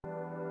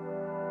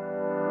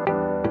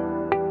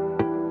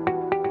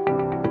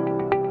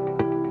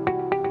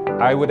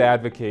I would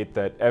advocate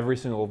that every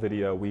single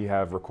video we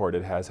have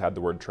recorded has had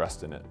the word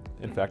trust in it.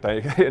 In fact, I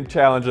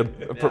challenge a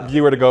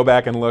viewer to go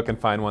back and look and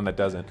find one that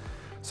doesn't.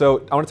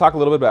 So I want to talk a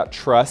little bit about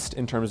trust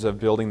in terms of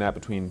building that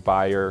between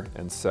buyer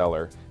and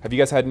seller. Have you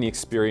guys had any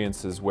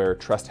experiences where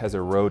trust has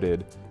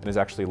eroded and has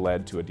actually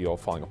led to a deal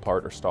falling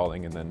apart or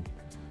stalling and then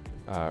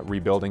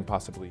rebuilding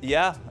possibly?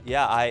 Yeah,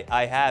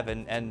 I have,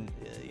 and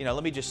you know,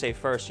 let me just say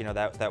first, you know,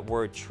 that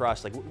word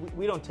trust, like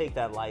we don't take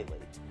that lightly,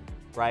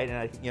 right?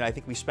 And I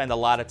think we spend a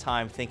lot of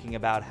time thinking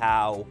about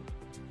how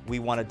we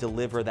want to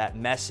deliver that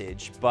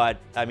message, but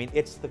I mean,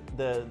 it's the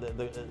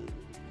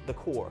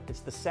core,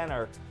 it's the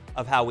center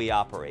of how we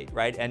operate,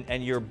 right?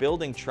 And you're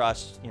building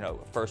trust, you know,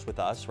 first with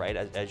us, right,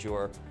 as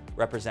your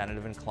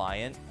representative and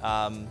client,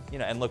 you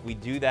know, and look, we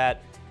do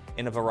that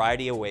in a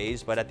variety of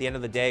ways, but at the end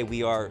of the day,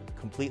 we are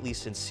completely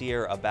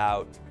sincere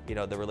about, you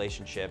know, the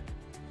relationship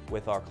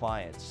with our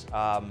clients.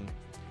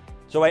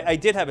 So I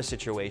did have a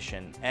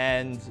situation,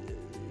 and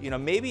you know,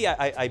 maybe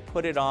I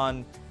put it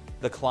on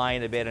the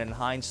client a bit. In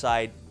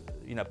hindsight,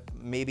 you know,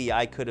 maybe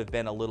I could have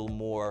been a little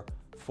more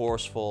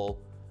forceful,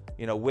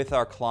 you know, with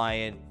our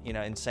client, you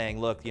know, in saying,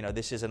 look, you know,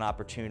 this is an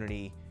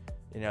opportunity,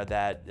 you know,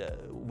 that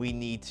we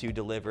need to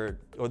deliver,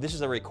 or this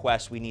is a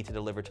request we need to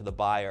deliver to the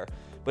buyer.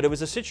 But it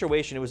was a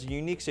situation, it was a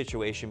unique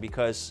situation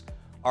because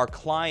our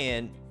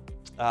client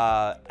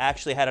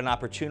actually had an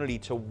opportunity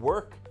to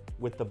work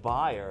with the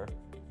buyer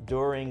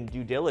during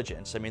due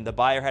diligence. I mean, the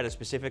buyer had a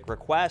specific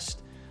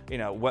request, you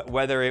know,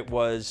 whether it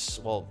was,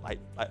 well,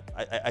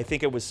 I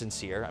think it was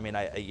sincere. I mean,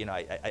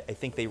 I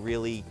think they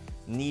really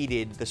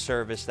needed the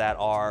service that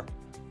our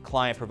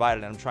client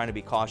provided, and I'm trying to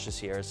be cautious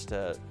here as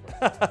to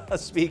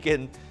speak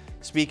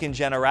in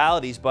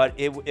generalities, but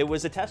it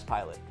was a test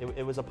pilot.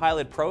 It was a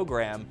pilot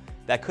program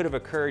that could have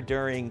occurred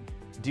during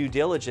due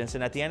diligence,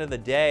 and at the end of the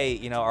day,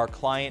 you know, our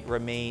client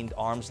remained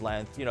arm's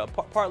length, you know,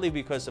 partly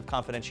because of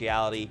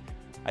confidentiality,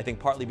 I think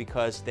partly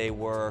because they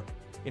were,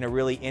 you know,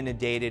 really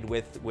inundated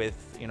with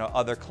you know,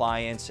 other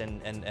clients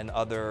and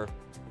other,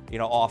 you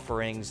know,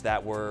 offerings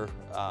that were,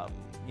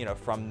 you know,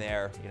 from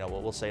their, you know,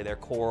 we'll say their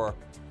core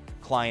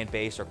client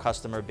base or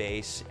customer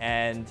base.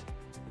 And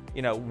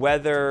you know,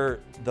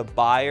 whether the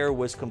buyer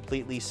was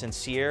completely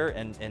sincere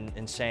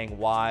in saying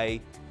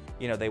why,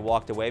 you know, they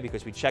walked away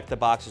because we checked the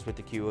boxes with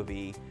the Q of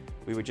E,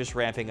 we were just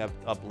ramping up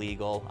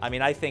legal. I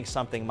mean, I think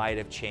something might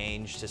have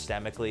changed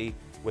systemically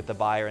with the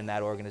buyer in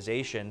that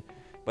organization.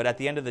 But at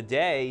the end of the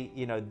day,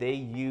 you know, they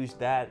used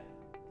that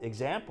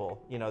example,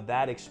 you know,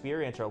 that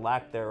experience or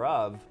lack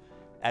thereof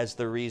as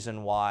the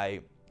reason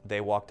why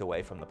they walked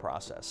away from the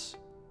process,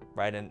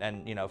 right?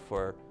 And you know,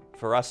 for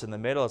us in the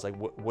middle, it's like,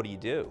 what do you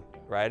do,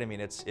 right? I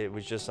mean, it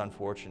was just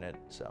unfortunate,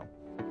 so.